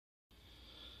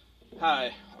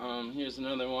Hi, here's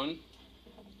another one.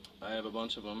 I have a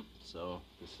bunch of them, so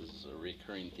this is a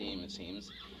recurring theme, it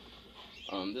seems.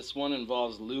 This one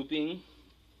involves looping,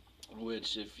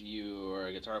 which, if you are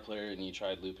a guitar player and you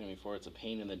tried looping before, it's a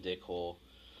pain in the dick hole.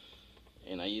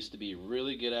 And I used to be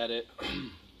really good at it.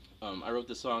 I wrote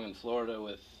this song in Florida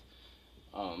with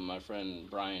my friend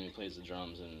Brian, who plays the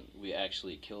drums, and we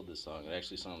actually killed this song. It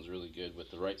actually sounds really good with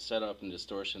the right setup and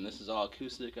distortion. This is all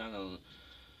acoustic on an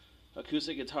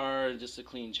acoustic guitar, just a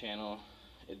clean channel.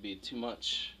 It'd be too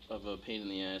much of a pain in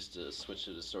the ass to switch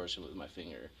to distortion with my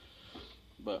finger.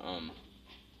 But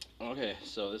okay,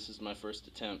 so this is my first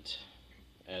attempt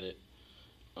at it.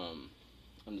 I'm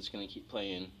just gonna keep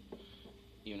playing,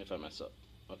 even if I mess up.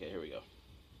 Okay, here we go.